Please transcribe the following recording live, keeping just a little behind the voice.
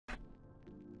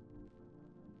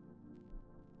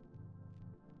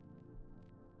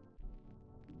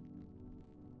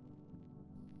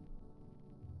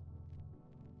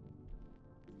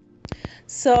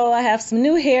So I have some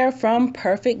new hair from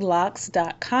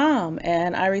PerfectLocks.com,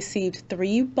 and I received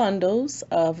 3 bundles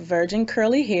of virgin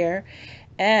curly hair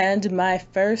and my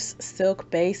first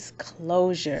silk base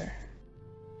closure.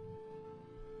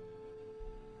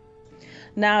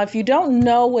 Now, if you don't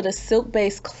know what a silk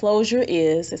base closure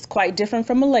is, it's quite different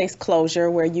from a lace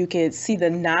closure where you can see the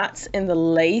knots in the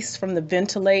lace from the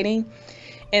ventilating.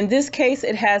 In this case,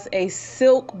 it has a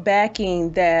silk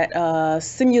backing that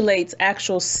simulates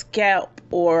actual scalp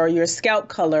or your scalp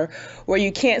color where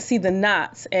you can't see the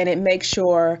knots, and it makes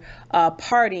your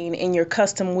parting in your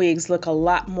custom wigs look a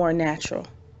lot more natural.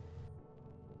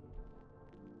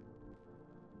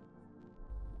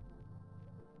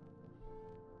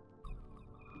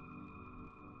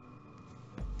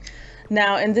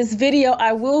 Now in this video,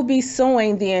 I will be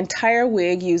sewing the entire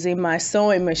wig using my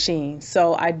sewing machine.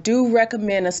 So I do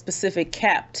recommend a specific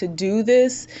cap to do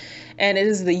this, and it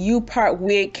is the U-Part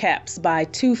wig caps by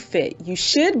Too Fit. You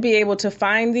should be able to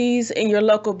find these in your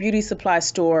local beauty supply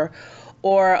store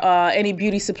or any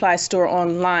beauty supply store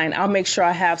online. I'll make sure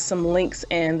I have some links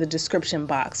in the description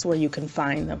box where you can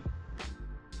find them.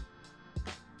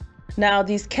 Now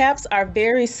these caps are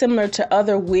very similar to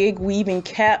other wig weaving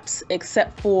caps,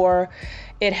 except for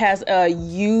it has a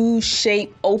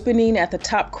U-shaped opening at the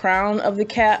top crown of the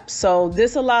cap. So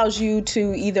this allows you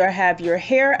to either have your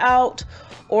hair out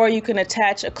or you can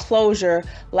attach a closure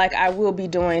like I will be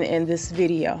doing in this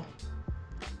video.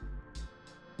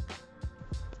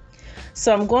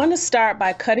 So I'm going to start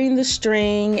by cutting the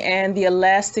string and the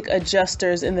elastic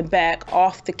adjusters in the back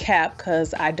off the cap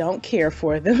because I don't care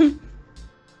for them.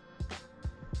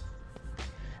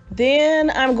 Then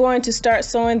I'm going to start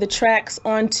sewing the tracks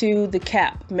onto the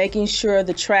cap, making sure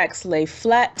the tracks lay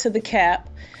flat to the cap.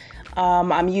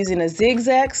 I'm using a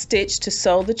zigzag stitch to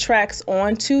sew the tracks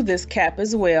onto this cap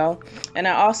as well. And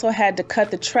I also had to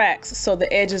cut the tracks so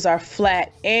the edges are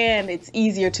flat and it's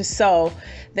easier to sew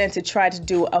than to try to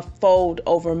do a fold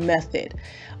over method.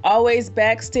 Always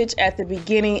backstitch at the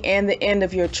beginning and the end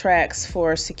of your tracks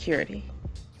for security.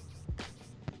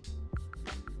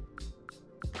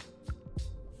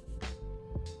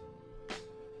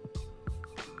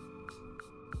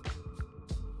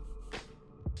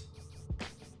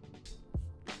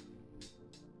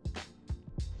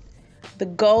 The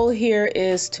goal here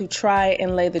is to try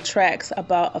and lay the tracks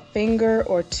about a finger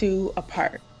or 2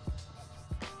 apart.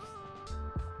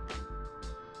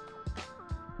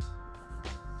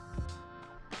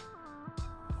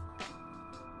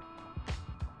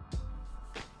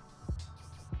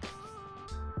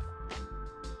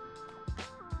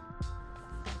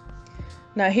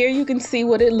 Now here you can see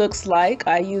what it looks like.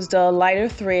 I used a lighter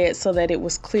thread so that it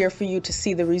was clear for you to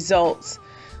see the results.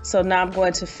 So now I'm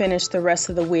going to finish the rest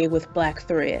of the wig with black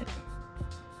thread.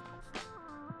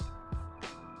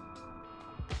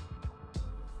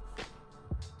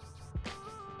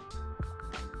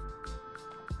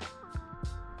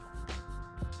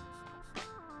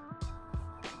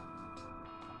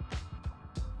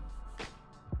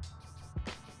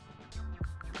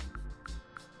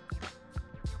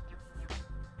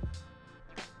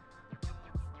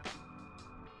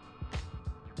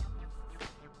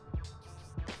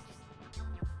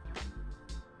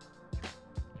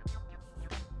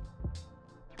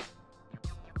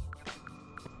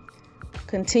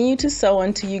 Continue to sew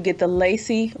until you get the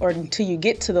lacy, or until you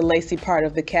get to the lacy part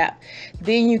of the cap.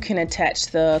 Then you can attach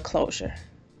the closure.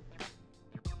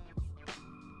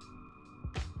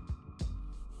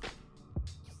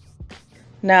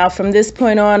 Now from this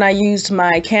point on, I used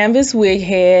my canvas wig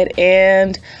head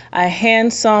and I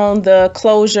hand sewn the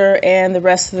closure and the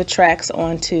rest of the tracks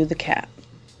onto the cap.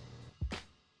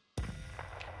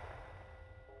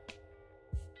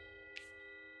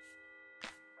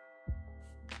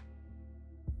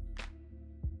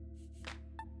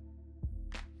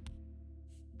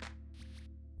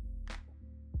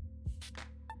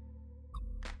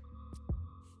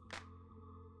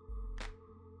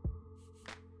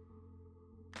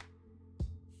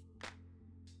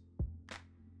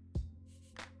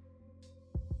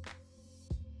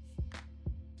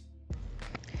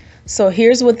 So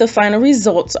here's what the final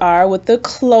results are with the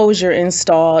closure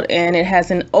installed, and it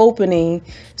has an opening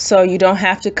so you don't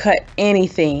have to cut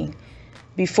anything.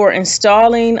 Before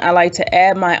installing, I like to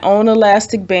add my own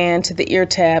elastic band to the ear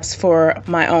tabs for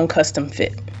my own custom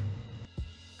fit.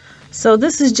 So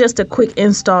this is just a quick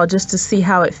install just to see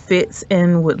how it fits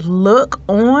and would look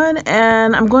on,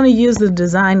 and I'm going to use the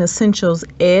Design Essentials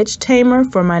Edge Tamer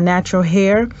for my natural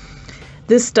hair.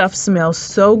 This stuff smells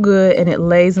so good and it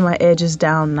lays my edges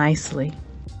down nicely.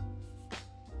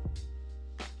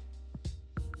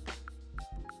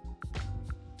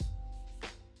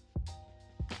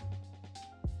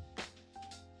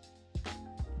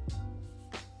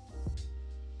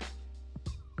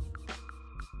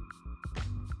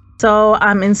 So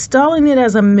I'm installing it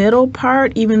as a middle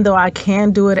part, even though I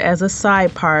can do it as a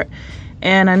side part.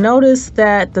 And I noticed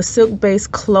that the silk base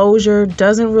closure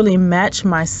doesn't really match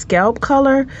my scalp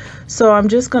color, so I'm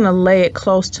just going to lay it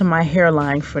close to my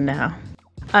hairline for now.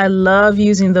 I love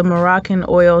using the Moroccan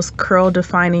Oil's Curl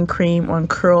Defining Cream on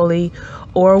curly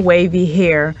or wavy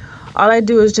hair. All I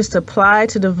do is just apply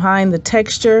to define the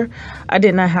texture. I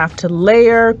did not have to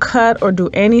layer, cut, or do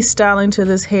any styling to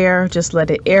this hair. Just let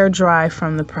it air dry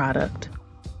from the product.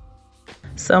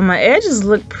 So my edges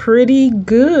look pretty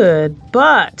good,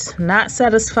 but not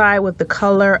satisfied with the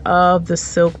color of the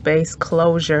silk base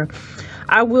closure.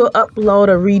 I will upload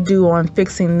a redo on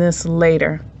fixing this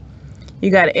later.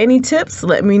 You got any tips?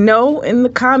 Let me know in the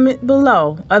comment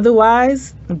below.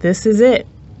 Otherwise, this is it.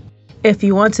 If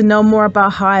you want to know more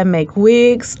about how I make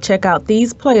wigs, check out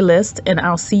these playlists, and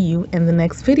I'll see you in the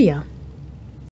next video.